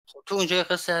تو اونجای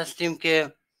قصه هستیم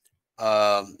که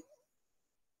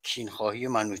کینخواهی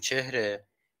منوچهر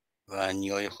و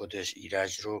نیای خودش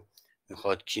ایرج رو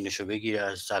میخواد کینشو بگیره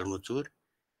از سلم و تور.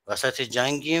 وسط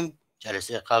جنگیم،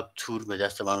 جلسه قبل تور به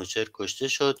دست منوچهر کشته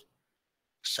شد،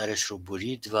 سرش رو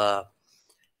برید و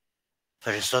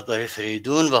فرستاد برای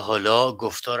فریدون و حالا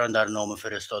گفتارن در نام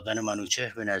فرستادن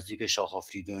منوچهر به نزدیک شاه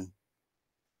آفریدون.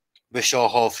 به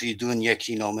شاه آفریدون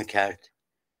یکی نامه کرد،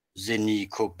 ز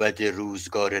نیک و بد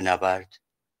روزگار نبرد.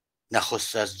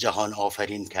 نخست از جهان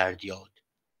آفرین کرد یاد،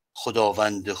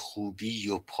 خداوند خوبی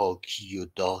و پاکی و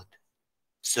داد.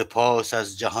 سپاس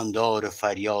از جهاندار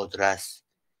فریاد رس،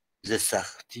 ز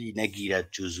سختی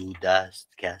نگیرد جزو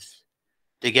دست کس.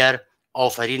 دگر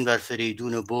آفرین بر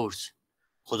فریدون برز،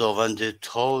 خداوند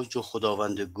تاج و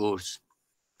خداوند گرز.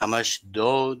 همش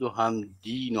داد و هم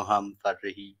دین و هم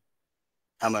فرهی،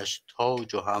 همش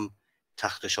تاج و هم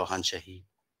تخت شاهنشهی.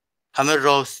 همه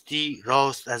راستی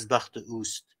راست از بخت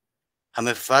اوست،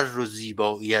 همه فر و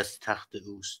زیبایی از تخت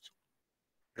اوست.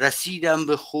 رسیدم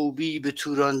به خوبی به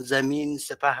توران زمین،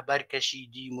 سپه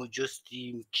برکشیدیم و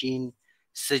جستیم کین.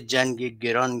 سه جنگ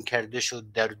گران کرده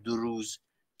شد در 2 روز،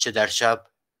 چه در شب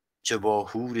چه با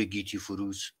هور گیتی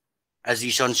فروز. از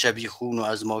ایشان شبیخون و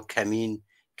از ما کمین،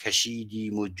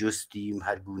 کشیدیم و جستیم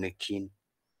هر گونه کین.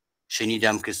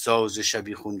 شنیدم که ساز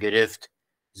شبیخون گرفت،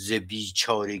 ز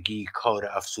بیچارگی کار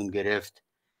افسون گرفت.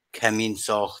 کمین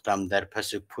ساختم در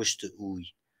پس پشت اوی،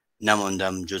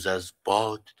 نماندم جز از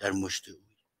باد در مشت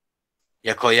اوی.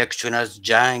 یکایک چون از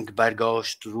جنگ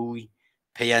برگاشت روی،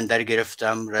 پی اندر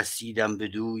گرفتم رسیدم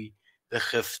بدوی. به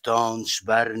خفتانش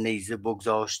بر نیزه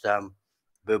بگذاشتم،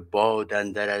 به باد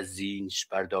اندر از زینش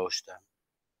برداشتم.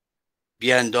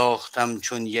 بینداختم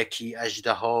چون یکی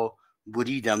اژدها،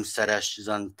 بریدم سرش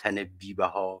زان تن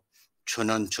بیبها.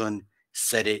 چنان چون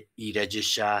سر ایرج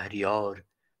شهریار،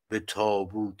 به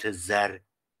تابوت زر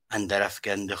اندر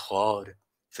افگنده خوار.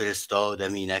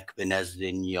 فرستادم اینک به نزد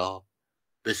نیا،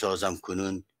 بسازم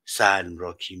کنون سلم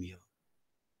را کیمیا.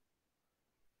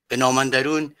 به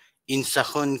نامندرون این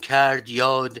سخن کرد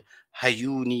یاد،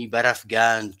 هیونی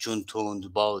برافگند چون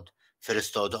تند باد.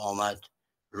 فرستاده آمد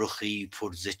رخی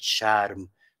پر ز شرم،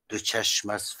 2 چشم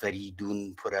از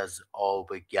فریدون پر از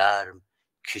آب گرم.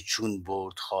 که چون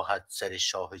برد خواهد سر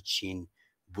شاه چین،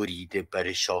 بریده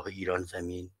بر شاه ایران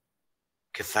زمین.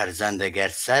 که فرزند اگر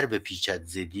سر بپیچد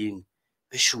ز دین،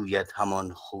 بشوید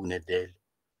همان خون دل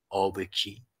آب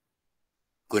کین.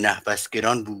 گنه بس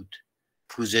گران بود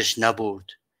پوزش نبرد،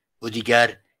 و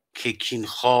دیگر که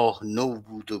کینخواه نو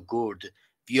بود و گرد.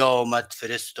 بیامد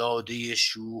فرستاده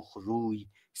شوخ روی،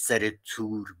 سر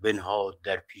تور بنهاد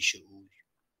در پیش اوی.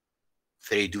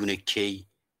 فریدون کی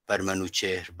بر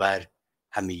منوچهر بر،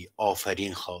 همی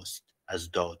آفرین خواست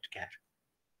از دادگر.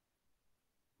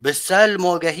 به سلم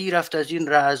آگهی رفت از این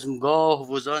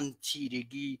رزمگاه، وزان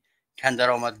تیرگی کاندر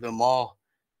آمد به ماه.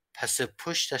 پس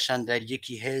پشتش اندر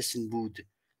یکی حصن بود،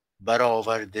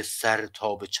 برآورده سر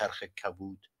تا به چرخ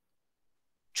کبود.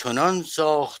 چنان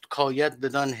ساخت کاید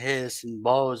بدان حصن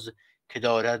باز، که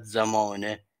دارد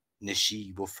زمانه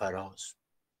نشیب و فراز.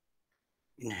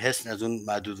 این حصن از اون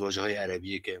معدود واژه‌های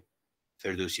عربیه که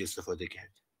فردوسی استفاده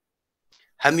کرد.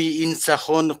 همی این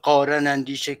سخن قارن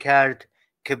اندیشه کرد،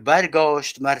 که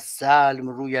برگاشت مر سلم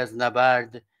روی از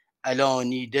نبرد.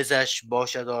 الانی دزش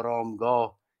باشد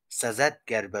آرامگاه، سزد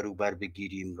گر برو بر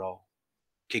بگیریم راه.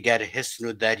 که گر حصن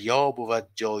و دریا بود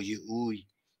جای اوی،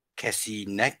 کسی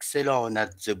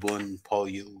نگسلاند ز بن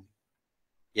پای اوی.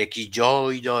 یکی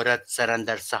جای دارد سر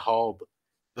اندر سحاب،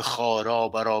 به خارا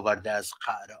برآورده از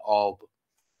قعر آب.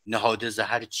 نهاده ز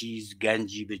هر چیز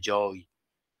گنجی به جای،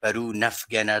 برو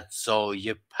نفگند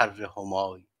سایه پر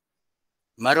همای.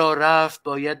 مرا رفت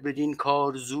باید بدین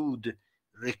کار زود،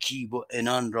 رکیب و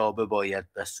عنان را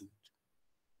بباید بسود.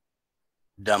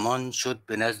 دمان شد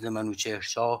به نزد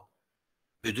منوچهرشاه،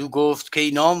 بدو گفت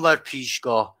که نامور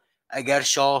پیشگاه. اگر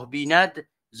شاه بیند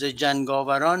ز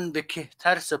جنگاوران، به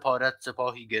کهتر سپارد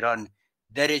سپاهی گران.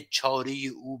 در چاره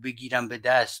او بگیرم به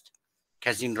دست، که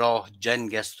از این راه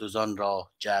جنگ است و زان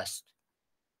راه جست.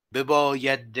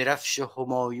 بباید درفش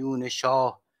همایون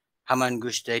شاه، هم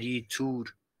انگشتری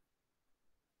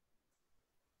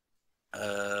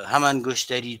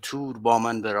تور با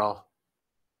من به راه.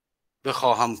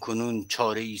 بخواهم کنون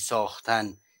چاره ای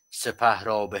ساختن، سپه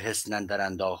را به حصن اندر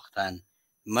انداختن.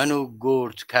 من و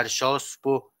گرد کرشاسپ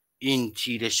و این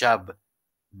تیره شب،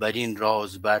 بر این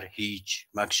راز بر هیچ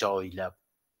مگشای لب.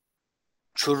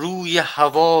 چو روی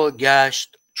هوا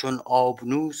گشت چون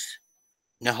آبنوس،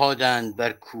 نهادند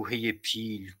بر کوهه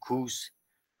پیل کوس.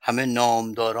 همه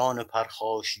نامداران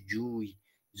پرخاش جوی،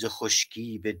 ز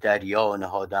خشکی به دریا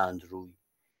نهادند روی.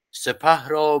 سپه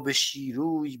را به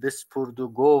شیروی بسپرد و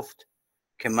گفت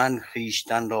که من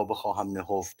خویشتن را بخواهم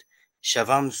نهفت.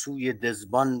 شوم سوی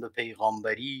دزبان به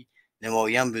پیغامبری،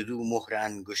 نمایم بدو مهر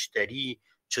انگشتری.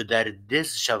 چو در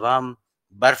دز شوم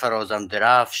برفرازم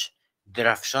درفش،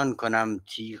 درفشان کنم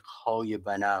تیغ‌های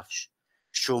بنفش.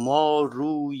 شما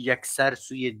روی یکسر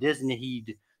سوی دز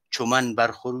نهید، چو من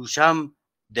برخروشم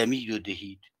دمید و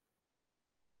دهید.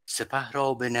 سپه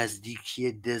را به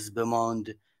نزدیکی دز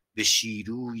بماند، به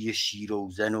شیروی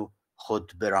شیروزن و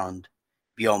خود براند.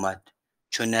 بیامد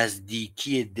چو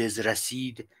نزدیکی دز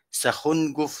رسید،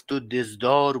 سخن گفت و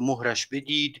دزدار مهرش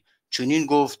بدید. چنین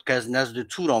گفت که از نزد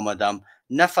تور آمدم،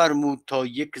 نفرمود تا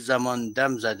یک زمان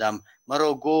دم زدم.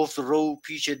 مرا گفت رو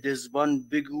پیش دزبان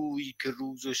بگوی، که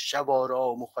روز و شب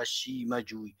آرام و خوشی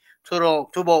مجوی.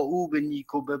 تو با او به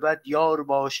نیک و به بد یار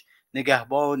باش،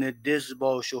 نگهبان دز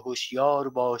باش و هوشیار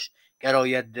باش. گر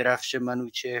آید درفش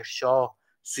منوچهرشاه،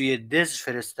 سوی دز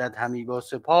فرستد همی با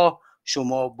سپاه.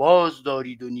 شما باز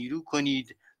دارید و نیرو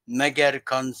کنید، مگر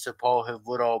کان سپاه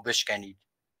ورا بشکنید.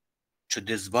 چو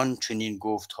دزبان چنین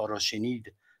گفتها را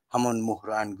شنید، همان مهر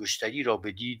و انگشتری را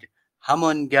بدید.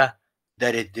 همانگه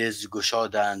در دز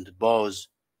گشادند باز،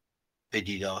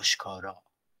 بدید آشکارا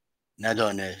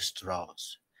ندانست راز.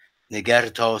 نگر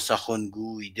تا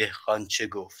سخنگوی دهقان چه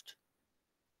گفت،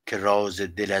 که راز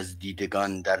دل از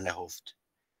دیدگان در نهفت.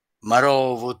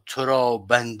 مرا و تو را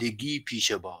بندگی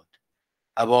پیشه باد،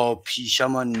 ابا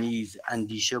پیشمان نیز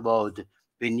اندیشه باد.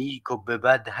 به نیک و به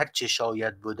بد هر چه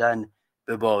شاید بودن،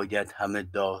 بباید همه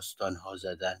داستان ها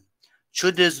زدن.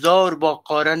 چو دزدار با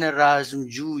قارن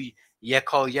رزمجوی،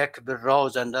 یکایک به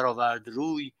راز اندر آورد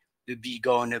روی. به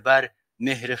بیگانه بر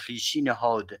مهر خویشی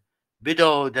نهاد،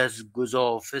 بداد از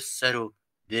گزافه سر و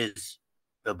دز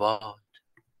به باد.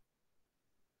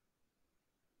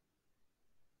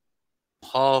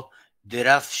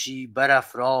 درفشی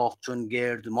برافراخت چون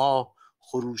گرد ماه،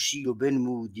 خروشی و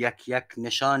بنمود یک یک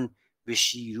نشان. به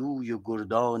شیروی و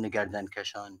گردان گردن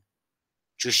کشان.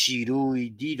 چو شیروی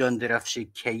دید آن درفش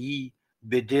کیی،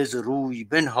 به دز روی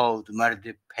بنهاد مرد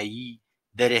پیی.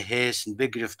 در حصن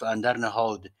بگرفت و اندر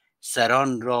نهاد،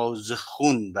 سران را ز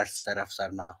خون بر سر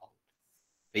افسر نهاد.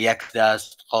 به یک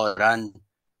دست قارن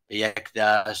به یک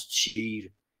دست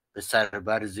شیر، به سر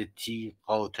بر ز تیغ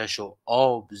آتش و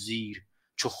آب زیر.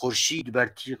 چو خورشید بر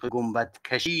تیغ گنبد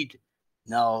کشید،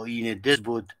 نه آیین دز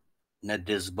بود نه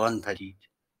دزبان پدید.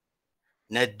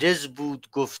 نه دز بود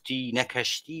گفتی نه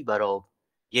کشتی بر آب،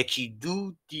 یکی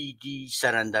دود دیدی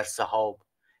سر اندر سحاب.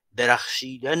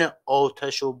 درخشیدن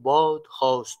آتش و باد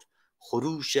خواست،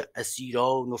 خروش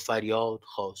اسیران و فریاد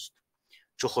خواست.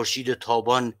 چو خورشید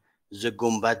تابان ز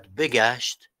گنبد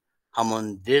بگشت،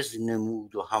 همان دز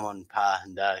نمود و همان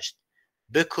پهن دشت.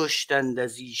 بکشتند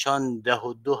از ایشان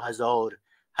 12,000،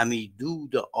 همی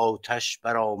دود آتش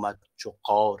برآمد چو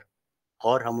قار.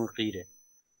 قار همون قیره.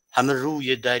 همه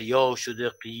روی دریا شده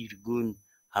قیرگون،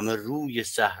 همه روی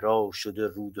صحرا شده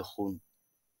رود خون.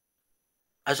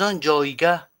 از آن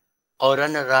جایگه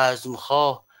قارن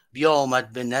رزمخواه،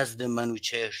 بیامد به نزد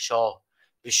منوچهرشاه.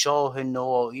 به شاه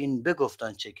نوآیین بگفت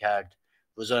آنچه کرد،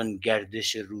 وزان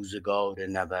گردش روزگار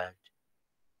نبرد.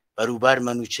 بروبر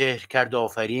منوچهر کرد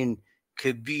آفرین،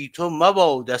 که بی تو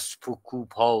مباد اسپ و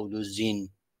کوپال و زین.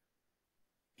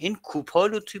 این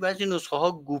کوپال رو توی بعضی نسخه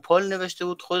ها گوپال نوشته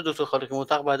بود. خود دکتر خالقی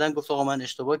مطلق بعدن گفت آقا من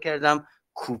اشتباه کردم،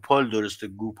 کوپال درسته،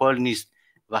 گوپال نیست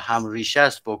و هم ریشه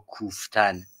است با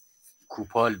کوفتن.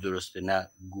 کوپال درسته نه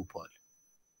گوپال.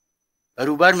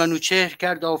 بروبر منوچهر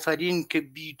کرد آفرین، که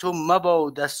بی تو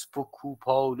مباد اسپ و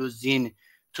کوپال و زین.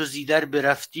 تو زیدر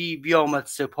برفتی بیامد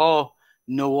سپاه،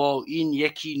 نوآیین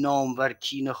یکی نامور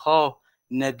کینه خواه.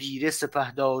 نبیره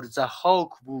سپهدار ضحاک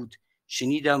بود،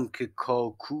 شنیدم که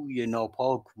کاکوی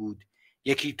ناپاک بود.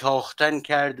 یکی تاختن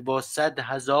کرد با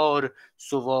 100,000،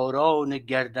 سواران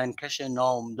گردنکش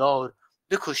نامدار.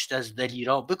 بکشت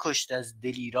از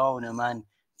دلیران من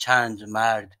چند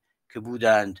مرد، که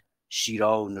بودند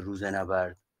شیران روز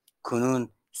نبرد. کنون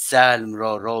سلم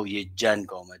را رای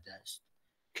جنگ آمده است،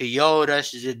 که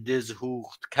یارش ز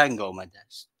دزهوخت کنگ آمده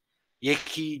است.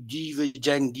 یکی دیو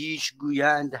جنگیش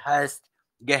گویند هست،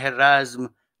 گه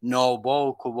رزم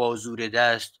ناباک و بازور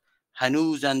دست.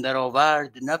 هنوز اندر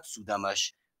آورد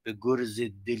نپسودمش، به گرز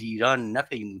دلیران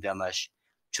نپیمودمش.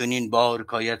 چون این بار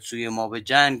کاید سوی ما به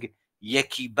جنگ،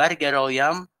 یکی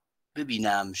برگرایم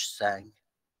ببینمش سنگ.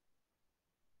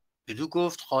 بدو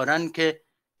گفت قارن که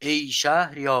ای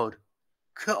شهریار،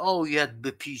 که آید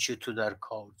به پیش تو در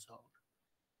کارزار.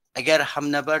 اگر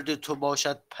هم نبرد تو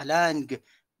باشد پلنگ،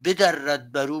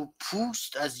 بدرد برو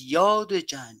پوست از یاد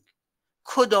جنگ.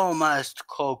 کدام است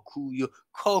کاکوی و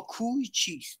کاکوی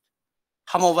چیست؟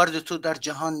 هم آورد تو در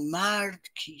جهان مرد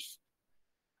کیست؟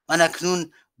 من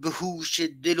اکنون به هوش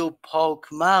دل و پاک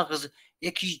مغز،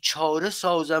 یکی چاره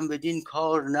سازم بدین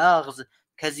کار نغز.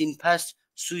 که از این پس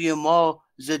سوی ما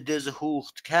ز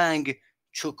دزهوخت کنگ،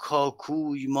 چو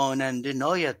کاکوی ماننده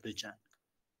ناید به جنگ.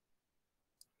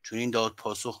 چون این داد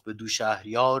پاسخ بدو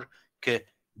شهریار، که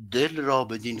دل را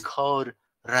بدین کار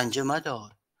رنجه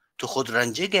مدار. تو خود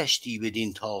رنجه گشتی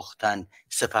بدین تاختن،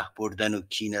 سپه بردن و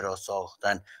کینه را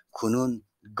ساختن. کنون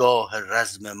گاه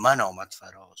رزم من آمد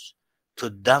فراز، تو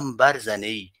دم برزن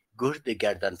ای گرد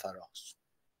گردن فراز.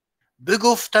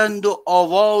 بگفتند و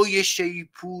آوای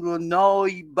شیپور و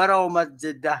نای، برآمد ز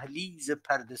دهلیز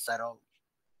پرده سرای.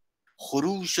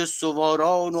 خروش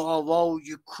سواران و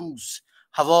آوای کوس،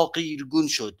 هوا قیرگون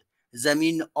شد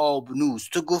زمین آبنوس.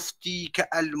 تو گفتی که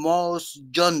الماس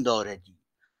جان داردی،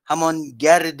 همان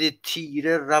گرد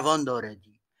تیره روان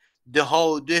داردی.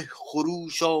 دهاده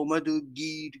خروش آمد و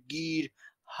گیر گیر،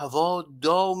 هوا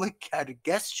دام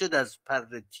کرگس شد از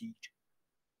پر تیر.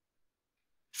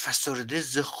 فسرده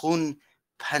ز خون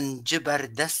پنجه بر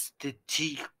دست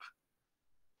تیغ،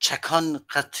 چکان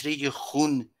قطره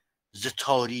خون ز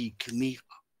تاریک میغ.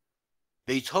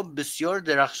 بیت ها بسیار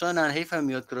درخشانن، حیفم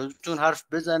میاد که چون حرف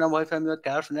بزنم و حیفم میاد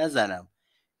که حرف نزنم،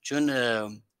 چون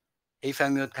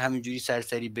حیفم میاد که همینجوری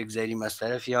سرسری بگذریم از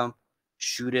طرفی هم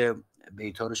شور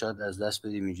بیت ها رو شاید از دست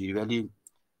بدیم اینجوری. ولی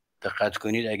دقت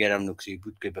کنید اگرم نکته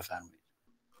بود که بفرمایید.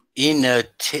 این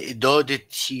تعداد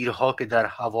تیرها که در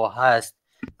هوا هست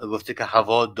و گفته که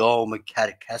هوا دام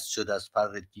کرکس شد از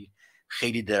پر تیر،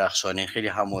 خیلی درخشانه، خیلی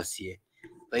حماسیه.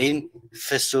 و این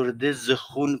فسرده ز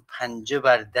خون پنجه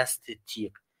بر دست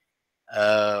تیغ،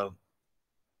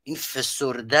 این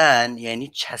فسردن یعنی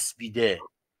چسبیده.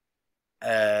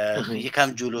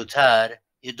 یکم جلوتر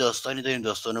یه داستانی داریم،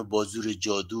 داستان بازور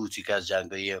جادو، که از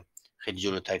جنگای خیلی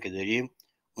جلوتر که داریم،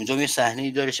 اونجا یه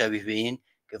صحنه‌ای داره شبیه به این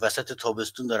که وسط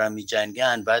تابستون دارن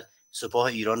می‌جنگن، بعد سپاه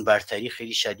ایران برتری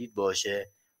خیلی شدید باشه،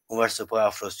 اونور سپاه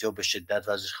افراسیاب به شدت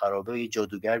وضعش خرابه، یه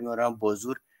جادوگر میارن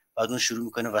بازور، بعد اون شروع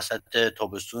میکنه وسط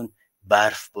تابستون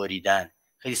برف باریدن.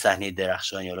 خیلی صحنه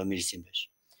درخشانی، حالا میرسیم بهش.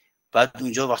 بعد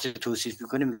اونجا وقتی توصیف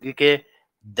میکنه میگه که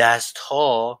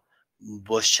دستها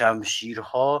با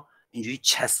شمشیرها اینجوری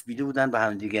چسبیده بودن به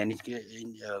هم دیگه، یعنی که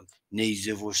این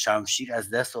نیزه و شمشیر از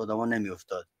دست آدما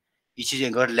نمیافتاد، یه چیزی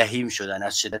انگار لهیم شدن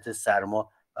از شدت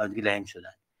سرما، هم دیگه لهیم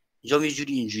شدن. اینجا یه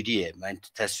جوری اینجوریه، من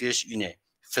تصویرش اینه: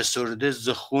 فسرده ز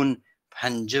خون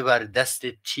پنجه بر دست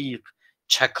تیغ،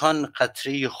 چکان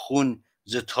قطره خون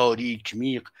ز تاریک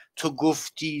میغ. تو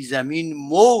گفتی زمین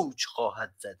موج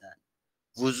خواهد زدن،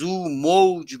 وضو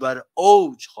موج بر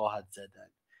اوج خواهد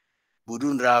زدن.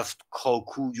 برون رفت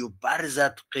کاکوی و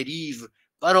برزد غریو،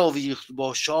 برآویخت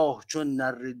با شاه چون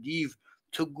نره دیو.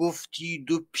 تو گفتی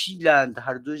دو پیلند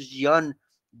هر دو ژیان،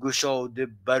 گشاده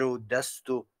بر و دست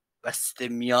و بسته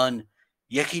میان.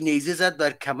 یکی نیزه زد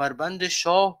بر کمربند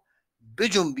شاه،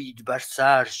 بجنبید بر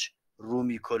سرش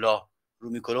رومی کلاه.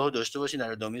 رومی کلاه داشته باشین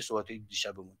در ادامه صحبت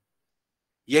دیشبمون.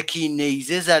 یکی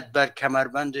نیزه زد بر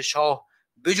کمربند شاه،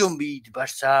 بجنبید بر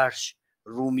سرش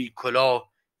رومی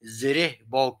کلاه. زره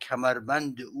با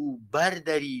کمربند او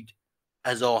بردرید،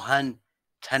 از آهن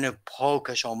تن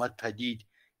پاکش آمد پدید.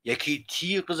 یکی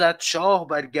تیغ زد شاه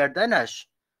بر گردنش،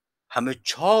 همه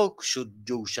چاک شد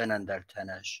جوشن اندر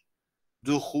تنش.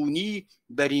 دو خونی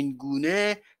بر این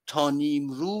گونه تا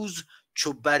نیم روز،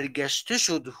 چو برگشته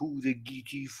شد هور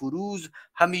گیتی فروز.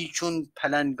 همی چون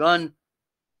پلنگان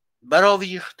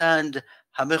برآویختند،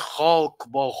 همه خاک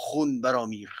با خون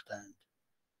برآمیختند.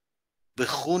 به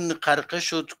خون غرقه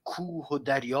شد کوه و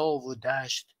دریا و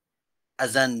دشت،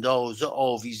 از اندازه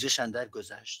آویزش اندر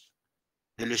گذشت.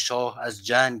 دل شاه از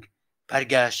جنگ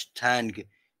برگشت تنگ،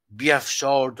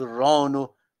 بیفشارد ران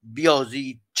و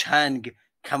بیازید چنگ.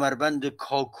 کمربند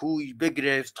کاکوی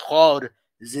بگرفت خوار،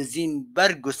 ز زین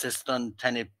برگسستان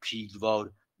تن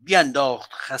پیلوار.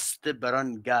 بینداخت خسته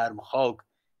بران گرم خاک،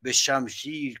 به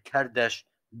شمشیر کردش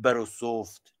بر و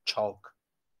سفت چاک.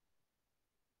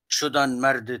 شد آن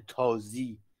مرد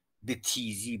تازی به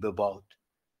تیزی به باد،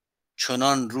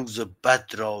 چنان روز بد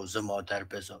را ز مادر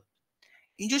بزاد.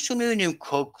 اینجا چون میبینیم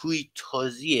کاکوی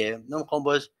تازیه، نمیخوام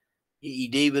باز یه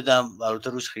ایدهی بدم و البته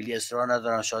روش خیلی اصرار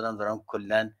ندارم، شایدم دارم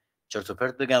کلا چرت و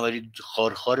پرت بگم، ولی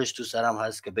خارخارش تو سرم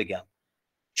هست که بگم.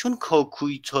 چون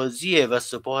کاکوی تازیه و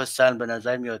سپاه سلم به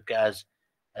نظر میاد که از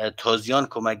تازیان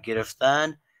کمک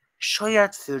گرفتن،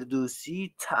 شاید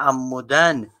فردوسی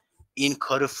تعمدن این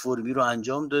کار فرمی رو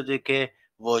انجام داده که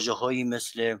واژه‌هایی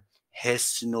مثل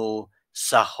حصن و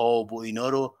سحاب و اینا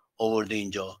رو آورده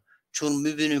اینجا. چون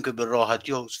میبینیم که به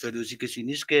راحتی فردوسی کسی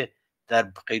نیست که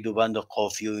در قید و بند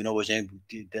قافیه و اینا باشه،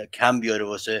 کم بیاره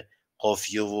واسه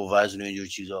قافیه و وزن و اینجور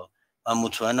چیزا. من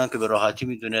مطمئنم که به راحتی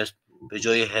میدونست به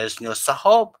جای حصن یا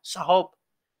سحاب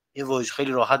یه واژه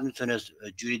خیلی راحت میتونه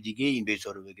جوری دیگه این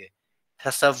بیتا رو بگه.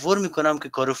 تصور میکنم که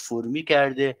کار فرمی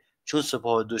کرده، چون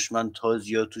سپاه دشمن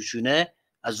تازیا توشونه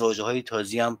از واژه های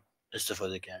تازی هم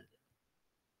استفاده کرده.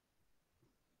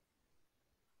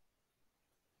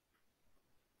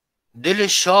 دل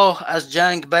شاه از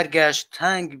جنگ برگشت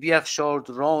تنگ، بیفشارد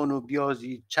ران و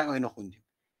بیازید چنگ. اینو خوندیم.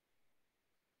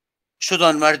 شد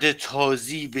آن مرد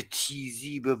تازی به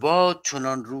تیزی به باد،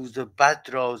 چنان روز بد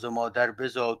راز مادر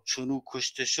بزاد. چونو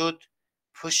کشته شد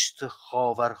پشت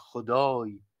خاور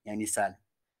خدای، یعنی سلم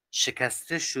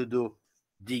شکسته شد و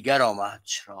دیگر آمد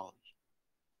چرای.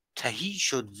 تهی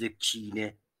شد ز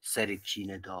کینه سر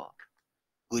کینه دار،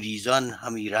 گریزان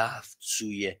همی رفت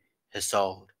سوی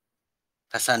حصار.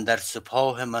 پس اندر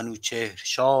سپاه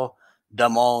منوچهرشاه،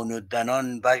 دمان و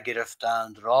دنان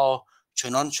برگرفتند راه.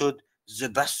 چنان شد ز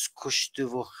بس کشته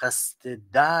و خسته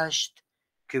دشت،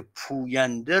 که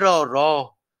پوینده را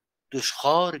راه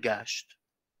دشخوار گشت.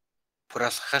 پر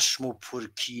از خشم و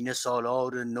پرکینه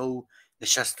سالار نو،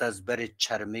 نشست از بر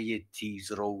چرمه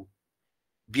تیز رو.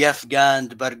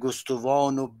 بیفگند بر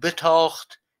گستوان و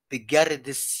بتاخت، به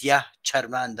گرد سیه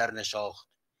چرمه اندر نشاخت.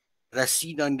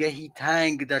 رسید آنگهی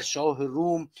تنگ در شاه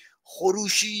روم،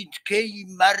 خروشید کی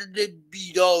مرد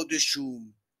بیداد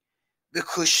شوم.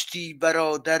 بکشتی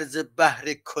برادر ز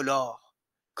بهر کلاه،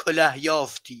 کله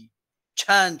یافتی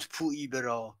چند پویی به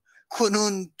راه.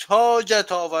 کنون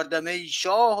تاجت آوردم ای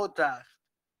شاه و تخت،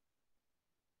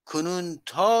 کنون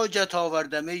تاجت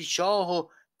آوردم ای شاه و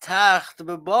تخت.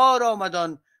 به بار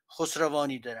آمدان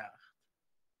خسروانی درخت.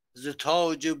 ز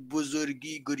تاج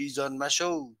بزرگی گریزان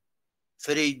مشو،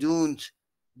 فریدونت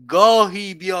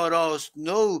گاهی بیاراست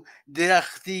نو.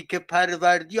 درختی که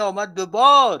پروردی آمد به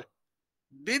بار،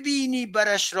 ببینی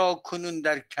برش را کنون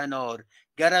در کنار.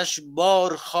 گرش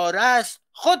بار خار است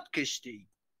خود کشته ای،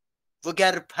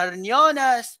 وگر پرنیان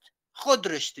است خود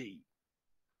رشته ای.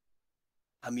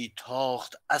 همی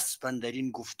تاخت اسپ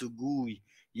اندرین گفت و گوی،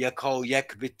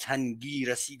 یکایک به تنگی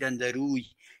رسید اندروی.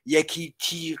 یکی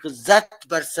تیغ زد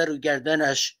بر سر و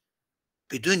گردنش،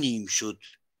 بدو نیم شد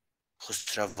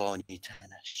خسروانی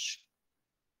تنش.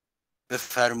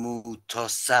 بفرمود تا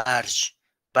سرش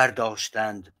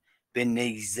برداشتند، به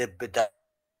نیزه به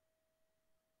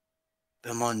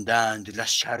بماندند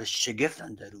لشکر شگفت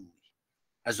اندروی.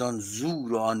 از آن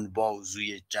زور و آن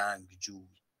بازوی جنگ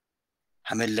جوی.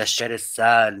 همه لشکر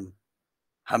سلم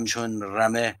همچون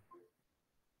رمه.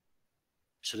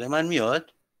 صدای من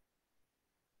میاد؟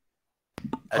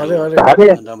 آره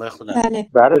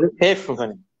بله حیف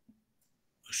میکنیم.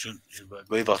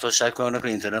 گاهی وقتا شک کنم که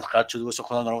اینترنت قطع شده باشه،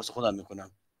 خودم دارم واسه خودم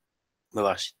میکنم،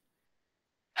 ببخشید.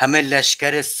 همه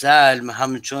لشکر سلم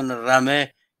همچون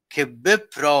رمه، که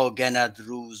بپراگند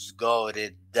روزگار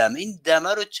دم. این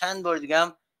دمه رو چند بار دیگه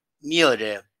هم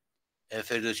میاره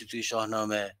فردوسی توی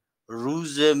شاهنامه.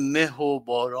 روز مه و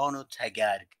باران و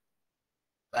تگرگ.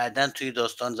 بعدن توی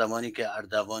داستان زمانی که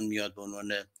اردوان میاد به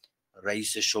عنوان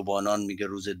رئیس شبانان، میگه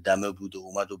روز دمه بود و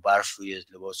اومد و برف روی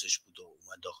لباسش بود و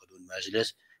اومد داخل اون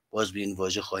مجلس. باز به این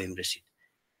واژه خواهیم رسید.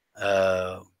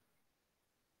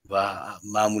 و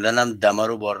معمولا هم دمه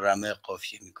رو با رمه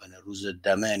قافیه میکنه. روز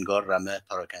دمه انگار رمه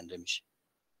پراکنده میشه.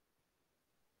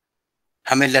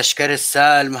 همه لشکر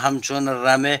سلم همچون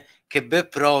رمه، که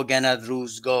بپراگند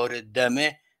روزگار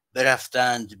دمه.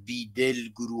 برفتند بیدل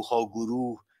گروه ها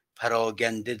گروه،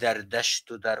 پراگنده در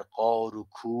دشت و در غار و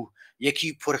کوه.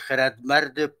 یکی پرخرد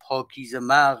مرد پاکیزه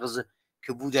مغز،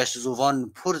 که بودش زبان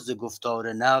پر ز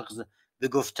گفتار نغز.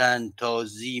 بگفتند تا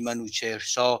زی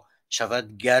منوچهرشاه،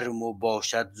 شود گرم و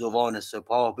باشد زبان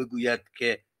سپاه. بگوید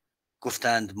که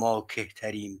گفتند ما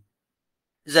کهتریم،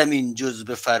 زمین جز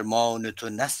به فرمان تو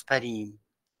نسپریم.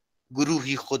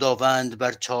 گروهی خداوند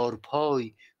بر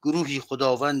چارپای، گروهی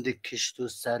خداوند کشت و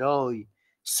سرای.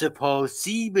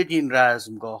 سپاسی بدین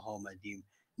رزمگاه آمدیم،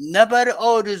 نه بر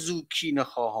آرزو کینه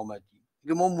خواه آمدیم.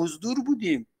 ما مزدور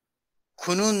بودیم،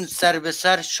 کنون سر به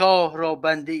سر شاه را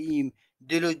بنده ایم.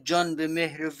 دل و جان به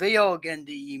مهر وی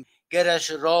آگنده ایم.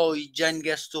 گرش رای جنگ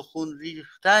است و خون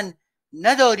ریختن،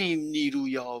 نداریم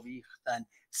نیروی آویختن.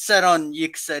 سران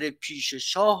یک سر پیش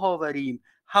شاه آوریم،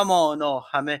 همانا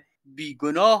همه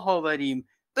بیگناه آوریم.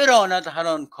 براند هر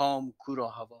آن کام کو را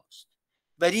هواست،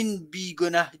 بر این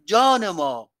بیگنه جان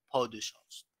ما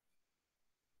پادشاست.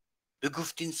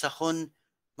 بگفت این سخن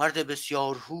مرد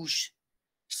بسیار هوش،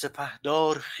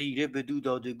 سپهدار خیره بدو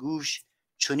داده گوش.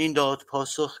 چنین داد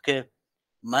پاسخ که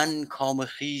من کام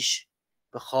خویش،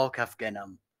 به خاک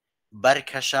افگنم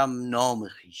برکشم نام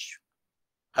خویش.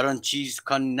 هر آن چیز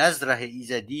کان نز ره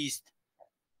ایزدی است،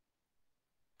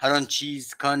 هر آن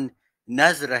چیز کان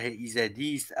نز ره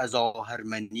ایزدی است. از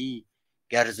آهرمنی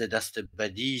گر ز دست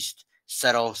بدی است.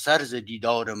 سراسر ز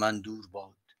دیدار من دور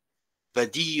باد و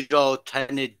دی را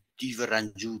تن دیو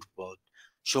رنجور باد.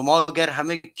 شما گر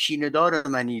همه کینه‌دار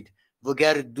منید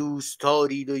وگر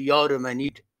دوستارید و یار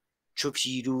منید، چو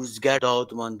پیروزگر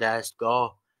دادمان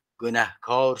دستگاه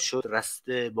گنهکار شد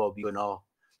رسته با بیگناه.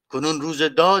 کنون روز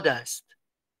داد است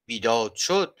بیداد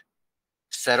شد،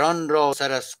 سران را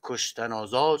سر از کشتن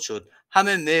آزاد شد.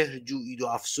 همه مهر جویید و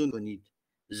افسون کنید،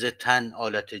 ز تن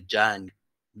آلت جنگ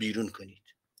بیرون کنید.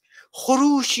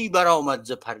 خروشی برآمد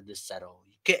ز پرده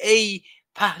سرای که ای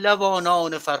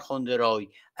پهلوانان فرخنده رای،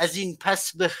 از این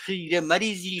پس به خیره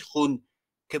مریزی خون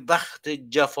که بخت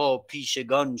جفا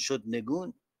پیشگان شد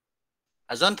نگون.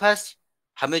 از آن پس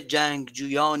همه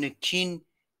جنگجویان کین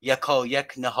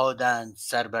یکایک نهادند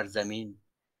سر بر زمین.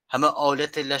 همه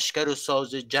آلت لشکر و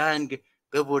ساز جنگ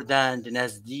ببردند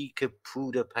نزدیک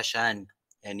پور پشنگ،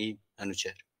 یعنی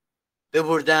منوچهر.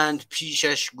 ببردند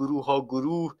پیشش گروه ها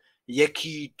گروه،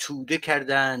 یکی توده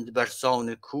کردند بر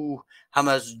سان کوه. هم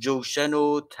از جوشن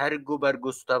و ترگ و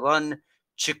برگستوان،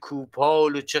 چه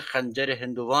کوپال و چه خنجر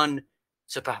هندوان.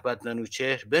 سپهبد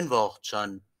منوچهر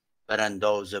بنواختشان، بر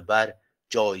اندازه بر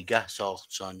جایگه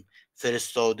ساختشان.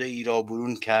 فرستاده ای را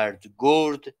برون کرد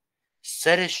گرد،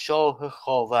 سر شاه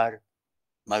خاور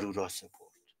مرو را سپرد.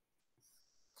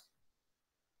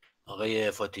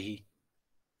 آقای فاتحی.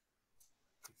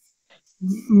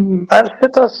 من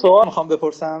تا سوال میخوام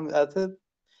بپرسم. البته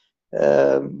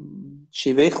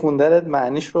شیوه خوندنت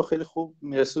معنیش رو خیلی خوب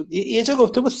میرسود. یه جا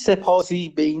گفته بود سپاسی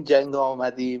به این جنگ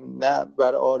آمدیم نه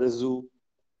بر آرزو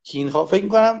کینخواه. فکر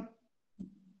میکنم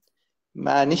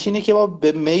معنیش اینه که ما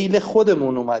به میل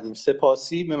خودمون اومدیم.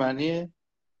 سپاسی به معنی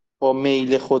با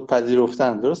میل خود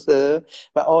پذیرفتن، درسته؟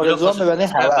 و آرزو هم به معنی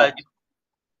هوس.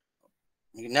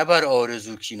 نه بر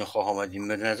آرزو کینخواه آمدیم،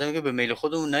 به نظر میگه به میل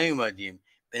خودمون نیومدیم.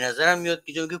 به نظرم میاد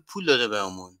که میگه پول داده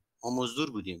بهمون، ما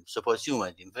مزدور بودیم، سپاسی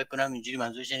اومدیم. فکر کنم اینجوری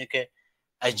منظورش اینه که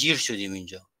اجیر شدیم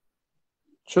اینجا.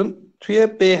 چون توی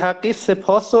بیهقی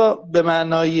سپاس رو به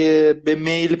معنای به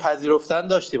میل پذیرفتن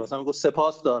داشتیم، مثلا میگه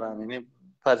سپاس دارم، یعنی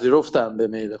پذیرفتم به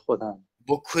میل خودم.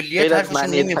 با کلیت حرفش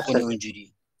نمیخونه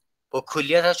اونجوری، با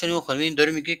کلیت حرفش نمیخونه. این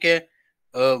داره میگه که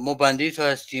ما بنده تو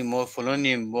هستیم، ما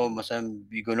فلانیم، ما مثلا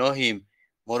بیگناهیم،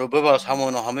 ما رو ببخش،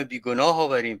 همه بیگناه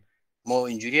آوریم، ما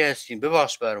اینجوری هستیم،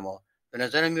 ببخش بر ما. به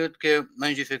نظرم میاد که من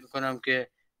اینجوری فکر میکنم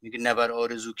که میگه نه بر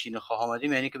آرزو کینخواه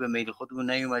آمدیم، یعنی که به میل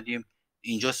خودمون نیومدیم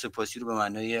اینجا سپاسی رو به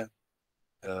معنای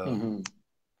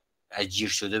اجیر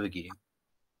شده بگیریم.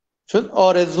 چون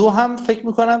آرزو هم فکر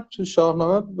میکنم تو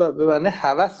شاهنامه به معنی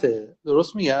هوسه،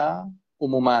 درست میگم؟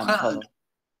 عموما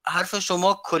حرف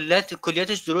شما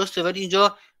کلیتش درسته، ولی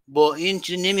اینجا با این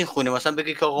چیز نمیخونه. مثلا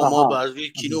بگه که آقا ما از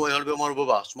روی کینه و حال به ما رو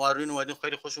ببخش، ما از روی اومدیم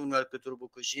خیلی خوشمون اومد که تو رو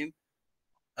بکشیم،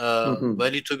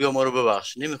 ولی تو بیا ما رو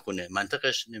ببخش. نمیخونه،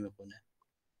 منطقش نمیخونه.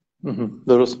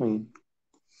 درست میگی.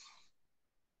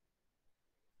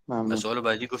 سوال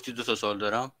بعدی گفتی 2 تا سوال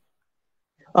دارم.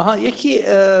 یکی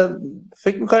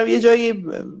فکر میکنم یه جایی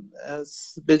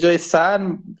به جای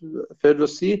سر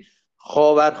فردوسی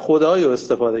خاور خدای رو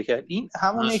استفاده کرد. این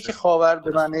همونه که خاور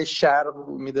به معنی شرق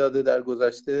میداده در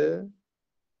گذشته؟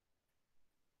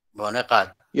 بانه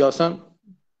قد یا اصلا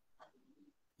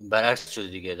برعکس شده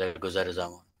دیگه در گذر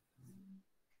زمان.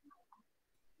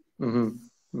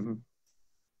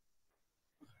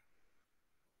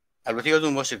 البته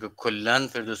یادون باشه که کلا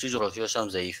فردوسی جغرافیاش هم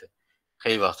ضعیفه،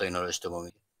 خیلی وقتا اینا رو اشتباه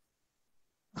میگه.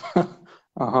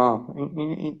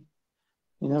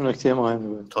 این هم نکته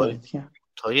مهمه.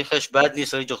 تاریخش بد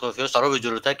نیست، ولی جغرافیاش خرابه.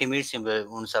 جلوتر که میرسیم به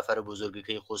اون سفر بزرگی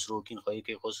که خسرو کینخواهی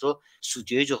که خسرو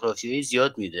سوتیای جغرافیایی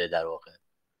زیاد میده در واقع.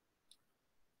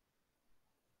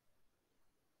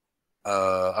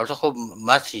 البته خب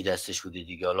متنی دستش بوده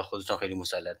دیگه، حالا خودش خیلی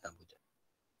مسلط نبوده.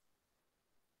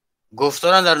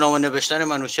 گفتارن در نامه نوشتن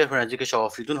منوچهر به نزدیک شاه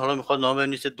فریدون. حالا میخواد نامه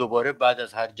بنویسه دوباره، بعد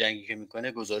از هر جنگی که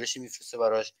میکنه گزارشی میفرسته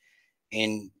براش.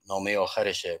 این نامه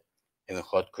آخرشه که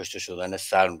میخواد کشته شدن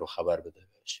سلم رو خبر بده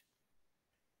بهش.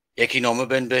 یکی نامه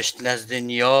بنوشت نزد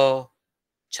نیا،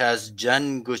 چه از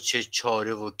جنگ و چه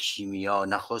چاره و کیمیا.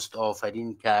 نخست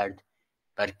آفرین کرد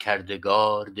بر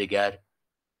کردگار، دگر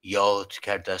یاد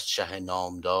کرد از شه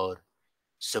نامدار.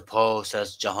 سپاس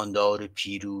از جهاندار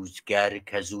پیروزگر،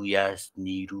 کزوی است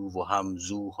نیرو و هم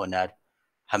زو هنر.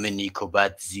 همه نیک و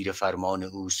بد زیر فرمان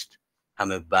اوست،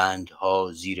 همه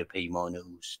بندها زیر پیمان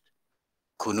اوست.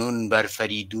 کنون بر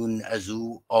فریدون از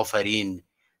او آفرین،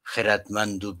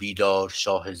 خردمند و بیدار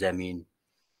شاه زمین.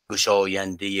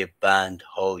 گشاینده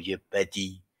بندهای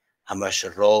بدی، همش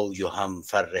رای و هم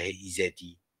فره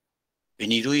ایزدی. به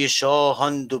نیروی شاه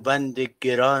آن 2 بند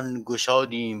گران،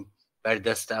 گشادیم بر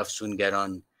دست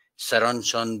افسونگران.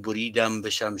 سرانشان بریدم به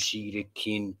شمشیر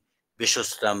کین،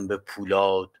 بشستم به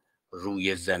پولاد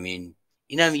روی زمین.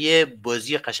 اینم یه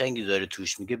بازی قشنگی داره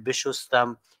توش، میگه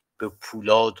بشستم به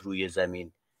پولاد روی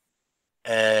زمین.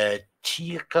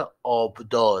 تیغ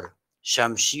آبدار،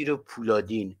 شمشیر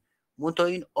پولادین، منتها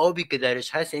این آبی که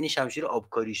درش هست یعنی شمشیر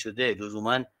آبکاری شده،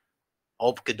 لزوما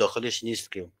آب که داخلش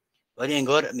نیست که، ولی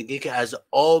انگار میگه که از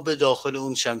آب داخل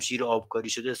اون شمشیر آبکاری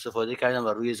شده استفاده کردم و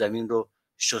روی زمین رو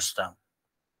شستم.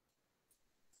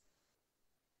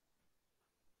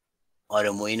 آره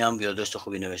معینم یادداشت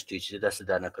خوبی نوشته، چیزی دست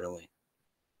در نکنه معین.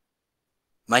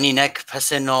 من اینک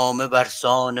پس نامه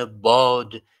برسان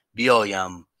باد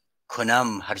بیایم،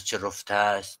 کنم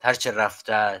هرچه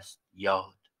رفته است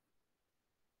یاد.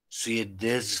 سوی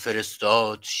دز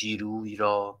فرستاد شیروی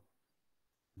را،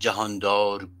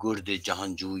 جهاندار گرد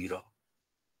جهانجوی را.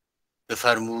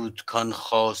 بفرمود کان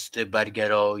خواسته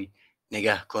برگرای،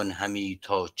 نگه کن همی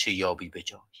تا چه یابی به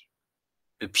جای.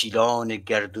 به پیلان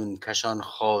گردون کشان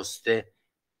خواسته،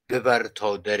 ببر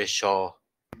تا در شاه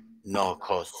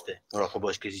ناکاسته. مراقب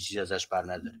باش کسی چیزی ازش بر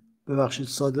نداره. ببخشید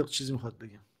صادق چیزی میخواد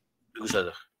بگم. بگو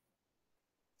صادق.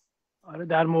 آره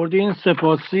در مورد این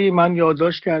سپاسی من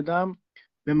یادداشت کردم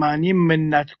به معنی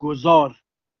منت گذار.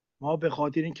 ما به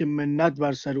خاطر اینکه منت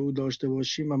بر سر او داشته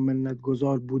باشیم و منت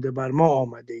گذار بوده بر ما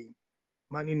آمده ایم.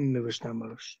 من این نوشتم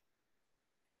براش.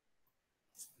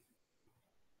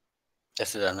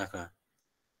 دست در نکنه.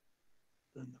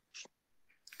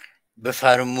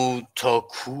 بفرمود تا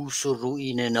کوس و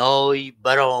رویین نای،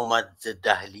 برآمد ز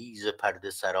دهلیز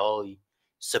پرده سرای.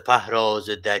 سپه را ز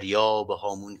دریا به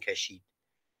هامون کشید،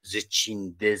 ز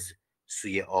چین دز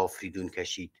سوی آفریدون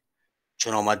کشید.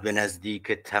 چون آمد به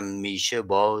نزدیک تمیشه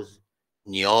باز،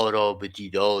 نیا را به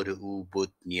دیدار او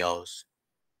بد نیاز.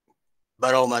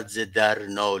 برآمد ز در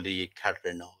ناله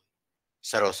کردن،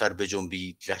 سراسر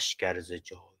بجنبید لشکر ز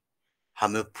جای.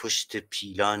 همه پشت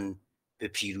پیلان به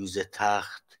پیروز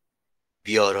تخت،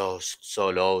 بیاراست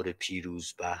سالار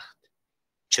پیروز بخت.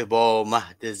 چه با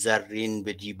مهد زرین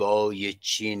به دیبای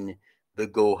چین، به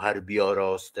گوهر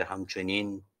بیاراسته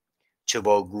همچنین. چه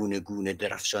با گونه گونه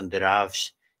درفشان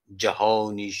درفش،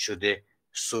 جهانی شده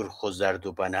سرخ و زرد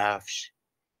و بنفش.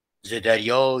 ز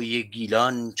دریای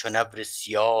گیلان چون ابر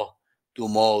سیاه،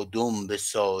 دمادم به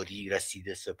ساری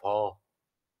رسیده سپاه.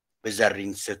 به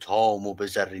زرین ستام و به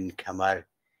زرین کمر،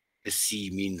 به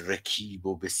سیمین رکیب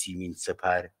و به سیمین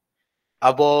سپر.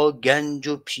 ابا گنج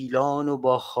و پیلان و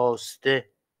با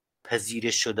خواسته،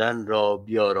 پذیره شدن را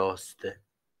بیاراسته.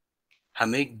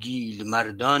 همه گیل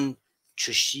مردان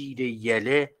چو شیر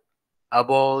یله،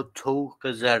 ابا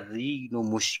طوق زرین و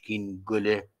مشکین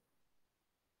گله.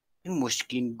 این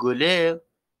مشکین گله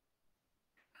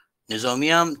نظامی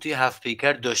هم توی هفت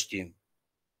پیکر داشتیم.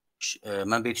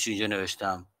 من بیتش اینجا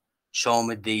نوشتم: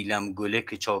 شام دیلم گله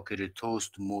که چاکر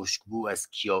توست، مشکبو از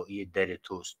کیایی در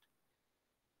توست.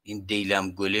 این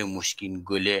دیلم گله، مشکین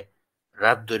گله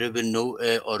ربط داره به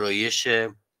نوع آرایش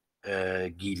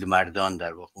گیل مردان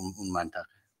در واقع اون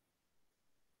منطقه.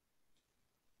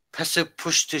 پس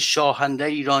پشت شاهنده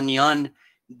ایرانیان،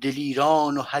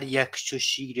 دلیران و هر یک چو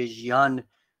شیر ژیان.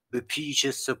 به پیش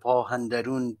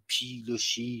سپاهندرون پیل و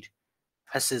شیر،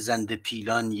 پس زنده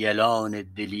پیلان یلان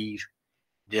دلیر.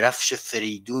 درفش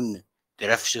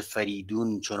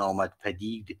فریدون چون آمد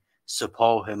پدید،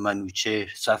 سپاه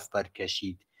منوچهر صف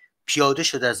برکشید. پیاده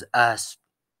شد از اسب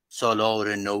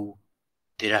سالار نو،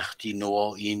 درختی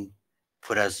نوآیین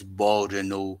پر از بار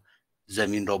نو.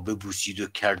 زمین را ببوسید و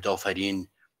کرد آفرین،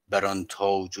 بر آن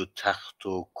تاج و تخت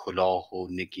و کلاه و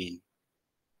نگین.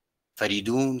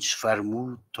 فریدونش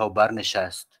فرمود تا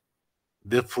برنشست،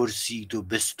 بپرسید و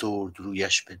بسترد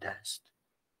رویش به دست.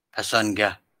 پس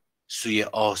آنگه سوی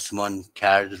آسمان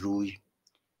کرد روی،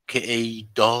 که ای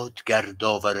دادگر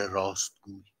داور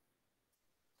راستگوی.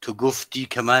 تو گفتی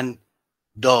که من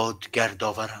دادگر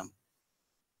داورم،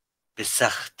 به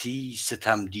سختی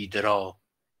ستم دیده را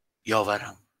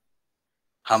یاورم.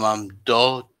 همم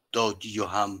داد دادی و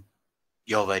هم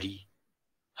یاوری،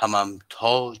 همم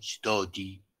تاج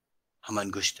دادی هم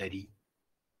انگشتری.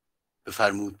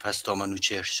 بفرمود پس تا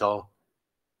منوچهرشاه،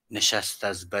 نشست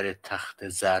از بر تخت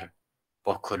زر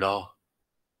با کلاه.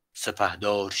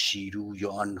 سپهدار شیروی و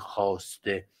آن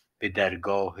خواسته، به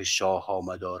درگاه شاه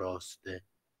آمد آراسته.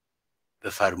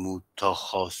 بفرمود تا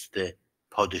خواسته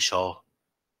پادشاه،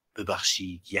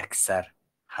 ببخشید یک سر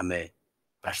همه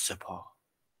بر سپاه.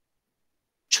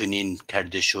 چنین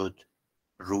کرده شد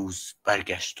روز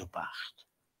برگشت و بخت،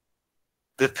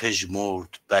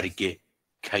 بپژمرد برگ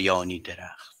کیانی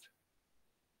درخت.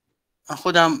 من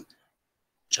خودم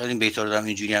شاید این بیت‌ها رو دارم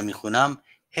اینجوری هم میخونم،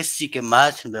 حسی که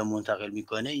متن به منتقل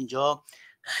میکنه اینجا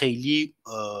خیلی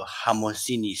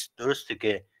حماسی نیست. درسته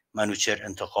که منوچهر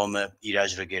انتقام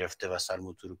ایرج رو گرفته و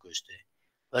سلموتو رو کشته،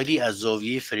 ولی از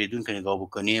زاویه فریدون که نگاه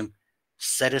بکنیم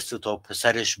سر سه تا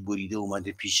پسرش بریده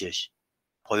اومده پیشش.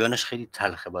 پایانش خیلی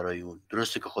تلخه برای اون.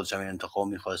 درسته که خودش همین انتقام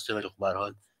میخواسته، ولی خب به هر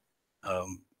حال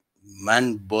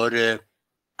من بار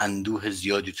اندوه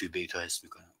زیادی توی بیت‌ها حس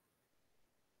میکنم.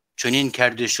 چون این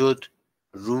کرده شد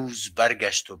روز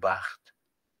برگشت و بخت،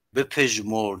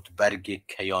 بپژمرد برگ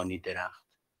کیانی درخت.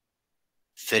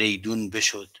 فریدون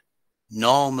بشد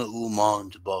نام او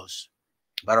ماند باز،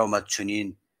 برآمد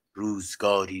چنین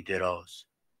روزگاری دراز.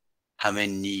 همه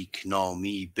نیک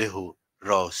نامی به و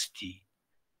راستی،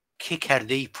 که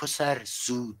کرده ای پسر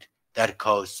سود در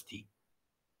کاستی.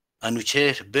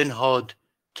 منوچهر بنهاد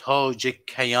تاج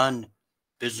کیان،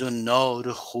 به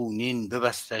زنار خونین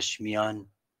ببستش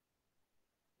میان.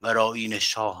 برای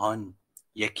شاهان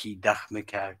یکی دخمه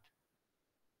کرد،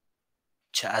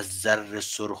 چه از زر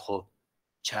سرخ و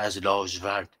چه از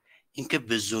لاژورد. اینکه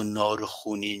به زنار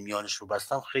خونین میانش رو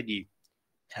بستم خیلی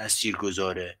تأثیر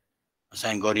گذاره.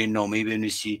 مثلا انگار یه نامه‌ای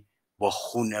بنویسی با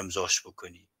خون امضاش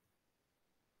بکنی.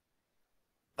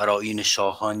 برای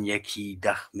شاهان یکی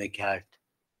دخمه کرد،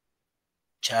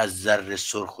 چه از زر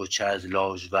سرخ و چه از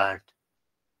لاژورد.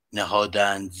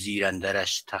 نهادند زیر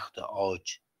اندرش تخت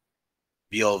عاج،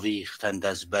 بیاویختند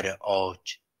از بر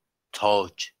عاج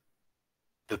تاج.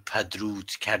 به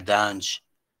پدرود کردنش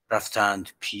رفتند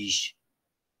پیش،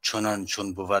 چنان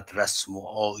چون بود رسم و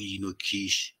آیین و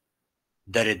کیش.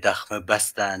 در دخمه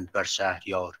بستند بر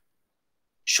شهریار،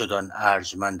 شدان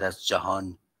ارجمند از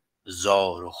جهان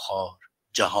زار و خوار.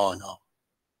 جهانا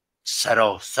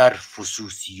سراسر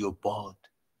فسوسی و باد،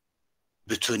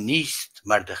 به تو نیست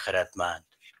مرد خردمند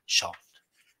شاد.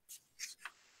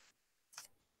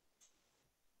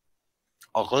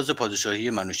 آغاز پادشاهی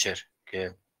منوچهر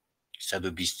که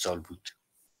 120 سال بود.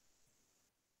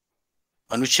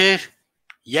 منوچهر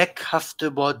یک هفته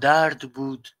با درد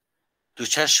بود، دو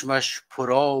چشمش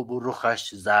پرآب و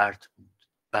رخش زرد بود.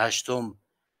 به هشتم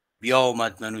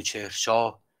بیامد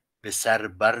منوچهرشاه، به سر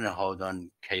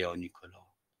برنهادان کیانی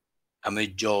کلاه. همه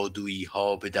جادویی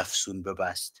ها به دفسون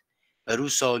ببست، بر او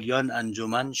سالیان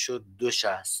انجمن شد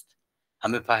 260.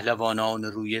 همه پهلوانان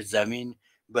روی زمین،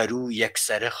 بر او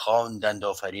یکسره خواندند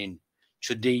آفرین.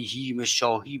 چو دیهیم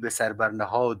شاهی به سر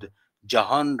برنهاد،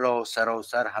 جهان را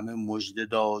سراسر همه مژده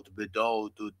داد. به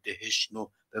داد و دهشت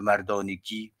و به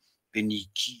مردانگی، به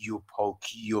نیکی و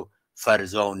پاکی و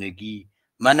فرزانگی.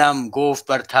 منم گفت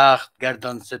بر تخت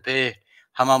گردان سپهر،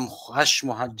 همم خشم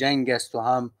و جنگ است و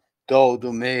هم داد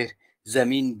و مهر.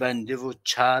 زمین بنده و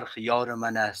چرخ یار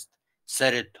من است،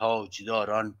 سر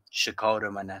تاجداران شکار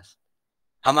من است.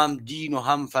 همم دین و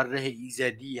هم فره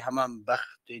ایزدی، همم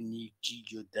بخت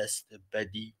نیکی و دست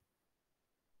بدی.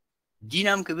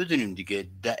 دینم که بدونیم دیگه،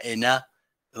 دعنه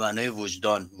به معنای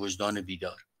وجدان، وجدان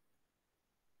بیدار،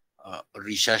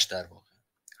 ریشش در واقع،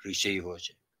 ریشه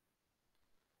واژه.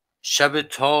 شب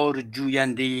تار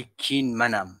جوینده کین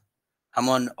منم،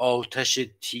 همان آتش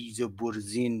تیز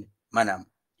برزین منم.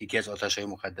 یکی از آتش‌های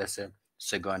مقدس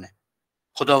سگانه.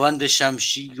 خداوند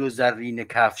شمشیر و زرین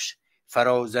کفش،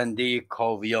 فرازنده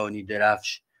کاویانی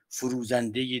درفش.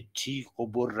 فروزنده تیغ و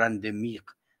برنده میغ،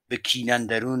 به کین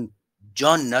اندرون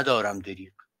جان ندارم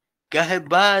دریغ. گه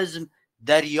بزم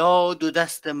دریا دو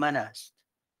دست من است،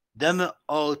 دم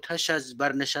آتش از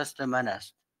برنشست من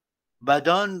است.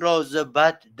 بدان را ز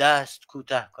بد دست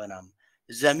کوته کنم،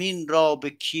 زمین را به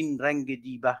کین رنگ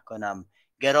دیبه کنم.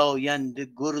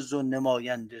 گراینده گرز و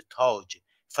نماینده تاج،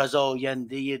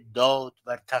 فزاینده داد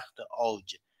بر تخت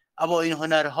عاج. اما این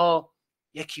هنرها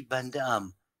یکی بنده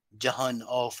ام، جهان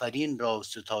آفرین را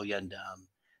ستاینده ام.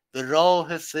 به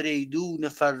راه فریدون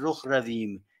فرخ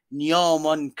رویم،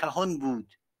 نیامان کهان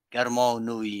بود گر ما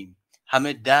نوییم.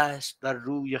 همه دست بر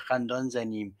روی خندان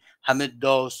زنیم، همه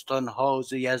داستان ها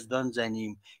ز یزدان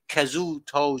زنیم. کزو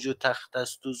تاج و تخت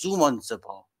است و زومان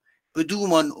سپاه،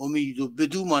 بدومان امید و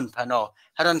بدومان پناه.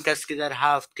 هر آن کس که در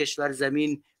 7 کشور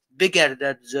زمین،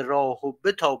 بگردد ز راه و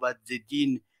بتابد ز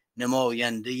دین.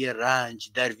 نماینده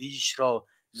رنج درویش را،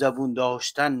 زبون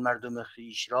داشتن مردم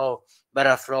خویش را.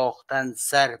 برافراختن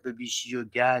سر به بیشی و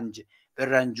گنج، به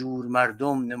رنجور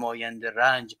مردم نماینده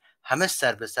رنج. همه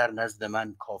سر به سر نزد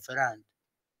من کافرند،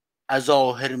 از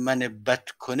آهرمن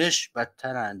بدکنش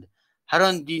بدترند. هر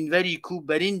آن دینوری کو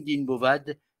بر این دین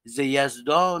بود، ز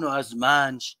یزدان و از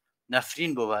منش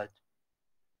نفرین بود.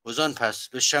 وزان پس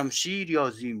به شمشیر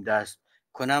یازیم دست،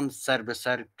 کنم سر به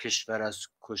سر کشور از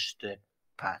کشته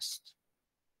پست.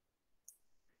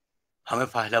 همه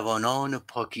پهلوانان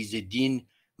پاکیزه دین،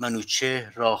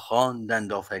 منوچهر را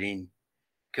خواندند آفرین.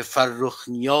 که فرخ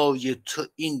نیای تو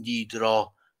این دید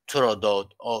راه، تو را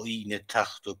داد آیین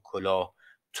تخت و کلاه.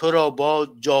 تو را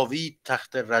باد جاوید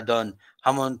تخت ردان،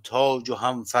 همان تاج و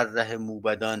هم فرح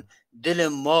موبدان. دل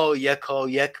ما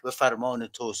یکایک به فرمان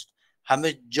توست،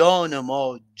 همه جان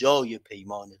ما جای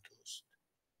پیمان توست.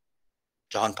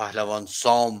 جهان پهلوان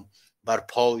سام بر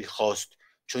پای خواست،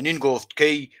 چنین گفت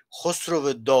که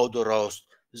خسرو داد و راست.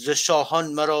 ز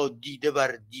شاهان مرا دیده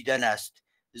بر دیدن است،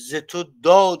 ز تو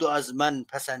داد و از من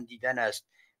پسندیدن است.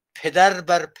 پدر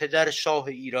بر پدر شاه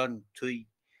ایران توی،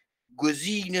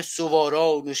 گزین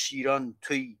سواران و شیران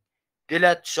توی.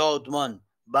 دلت شادمان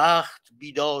بخت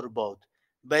بیدار باد،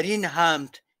 بر این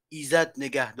حمد ایزد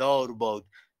نگهدار باد.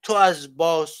 تو از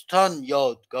باستان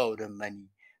یادگار منی،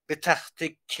 به تخت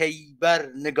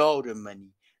کیبر نگار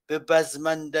منی. به بزم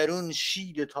اندرون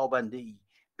شیر تابنده ای،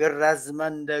 به رزم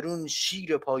اندرون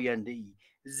شیر پاینده ای.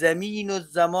 زمین و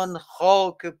زمان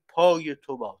خاک پای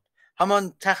تو باد،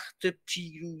 همان تخت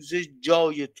پیروزه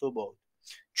جای تو باد.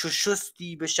 چو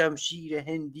شستی به شمشیر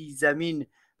هندی زمین،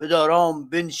 به دارام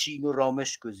بنشین و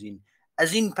رامش گزین.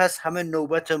 از این پس همه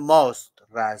نوبت ماست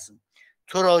رزم،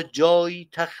 تو را جایی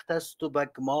تخت است و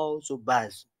بگماز و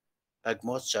بزم.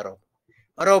 بگماز شراب.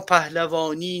 مرا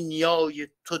پهلوانی نیای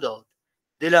تو داد،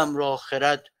 دلم را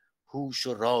خرد هوش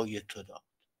و رای تو داد.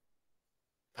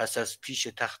 پس از پیش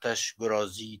تختش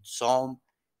گرازید سام،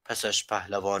 پسش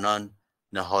پهلوانان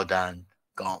نهادند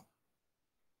گام.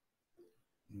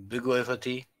 بگو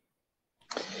افاتی.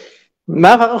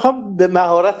 من فقط میخوام به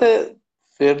مهارت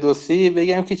فردوسی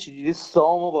بگم که چجوری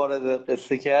سامو وارد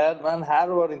قصه کرد. من هر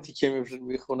بار این تیکه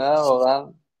میخونم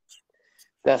واقعا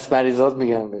دست مریضات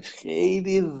میگم بهش،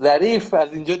 خیلی ظریف.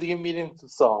 از اینجا دیگه میریم تو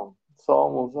سام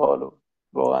و زالو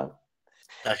واقعا.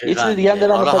 یه چیز دیگه هم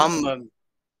دارم حالا هم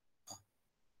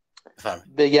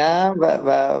بگم و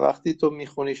وقتی تو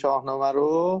میخونی شاهنامه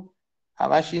رو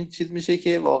همش این چیز میشه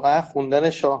که واقعا خوندن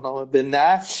شاهنامه به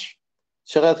نثر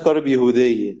چقدر کار بیهوده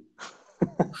ایه.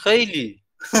 خیلی.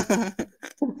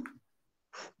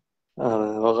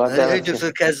 واقعا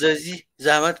دکتر کزازی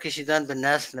زحمت کشیدن به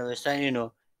نثر نوشتن اینو،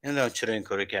 نمیدونم چرا این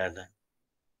کارو کردن.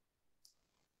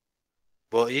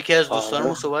 با یکی از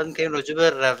دوستانمون صحبت می‌کردیم راجع به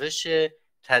روش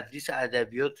تدریس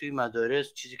ادبیات توی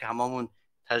مدارس، چیزی که هممون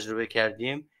تجربه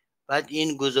کردیم. بعد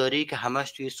این گزاره‌ای که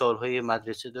همش توی سالهای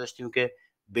مدرسه داشتیم که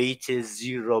بیت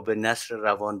زیر را به نثر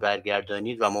روان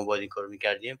برگردانید و ما باید این کارو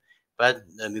می‌کردیم. بعد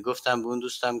میگفتم به اون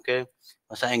دوستم که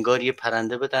مثلا انگار یه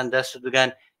پرنده بدن دست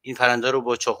بگن این پرنده رو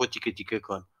با چاقو تیکه تیکه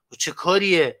کن. چه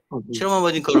کاریه؟ چرا من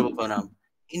باید این کارو بکنم؟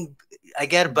 این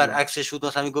اگر برعکسش بود،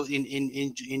 مثلا میگفت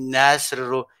این نثر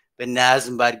رو به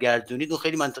نظم برگردونید، اون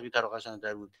خیلی منطقی تر و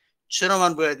قشنگ‌تر بود. چرا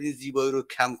من باید این زیبایی رو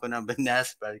کم کنم به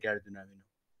نثر برگردونم اینو؟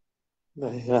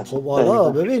 خب حالا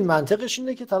ببین منطقش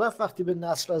اینه که طرف وقتی به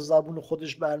نثر از زبون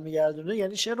خودش برمیگردونه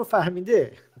یعنی شعر رو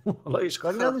فهمیده. حالا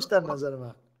اشکالی نداشت در نظر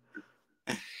من.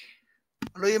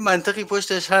 حالا یه منطقی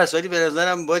پشتش هست، ولی به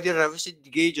نظرم باید یه روش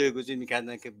دیگه جایگزین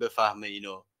می‌کردن که بفهمه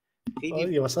اینو.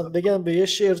 خیلی مثلا بگم به یه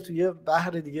شعر توی یه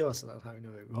بحر دیگه مثلا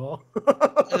همینو بگو.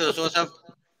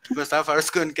 مثلا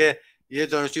فرض کن که یه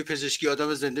دانشجوی پزشکی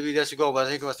آدم زنده بیاد دست که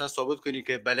آقا که مثلا ثابت کنی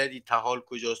که بلدی طحال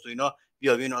کجاست و اینا،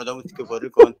 بیا این آدمو تیکه پاره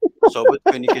کن، ثابت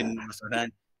کنی که مثلا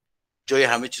جای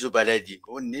همه چیزو بلدی.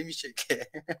 اون نمیشه که.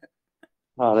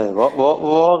 آره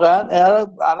واقعا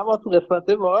الان ما تو قسمت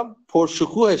واقعا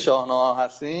پرشکوه شاهنامه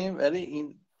هستیم، ولی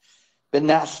این به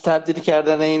نثر تبدیل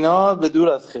کردن اینا به دور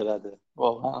از خرده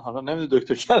واقعا. حالا نمیدونم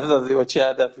دکتر کردن با چه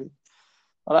هدفی.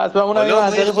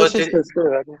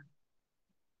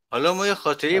 حالا ما یه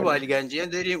خاطره با علی گنجی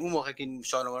داریم. اون موقع که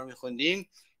شاهنامه رو می‌خوندیم،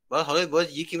 باید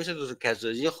یکی مثل دکتر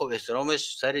کزازی، خب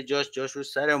احترامش سر جاش رو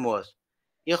سر ماست،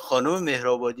 یه خانم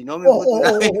مهرآبادی نامی بود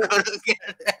اون کارو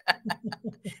کرده.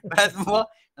 بعد ما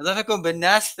مثلا فکر کنم به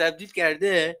نثر تبدیل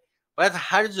کرده، بعد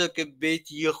هر جا که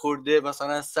بیت یه خورده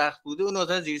مثلا سخت بوده اون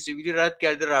مثلا زیر سیبیلی رد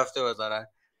کرده رفته مثلا.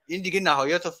 این دیگه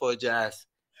نهایت فاجعه است.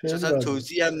 اصلا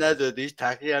توضیح هم نداده، هیچ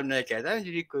تحقیق هم نکرده،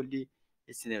 همینجوری کلی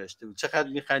چیزی نوشته بود. چقدر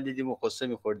میخندیدیم و قصه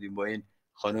میخوردیم با این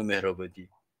خانم مهرآبادی.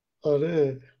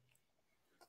 آره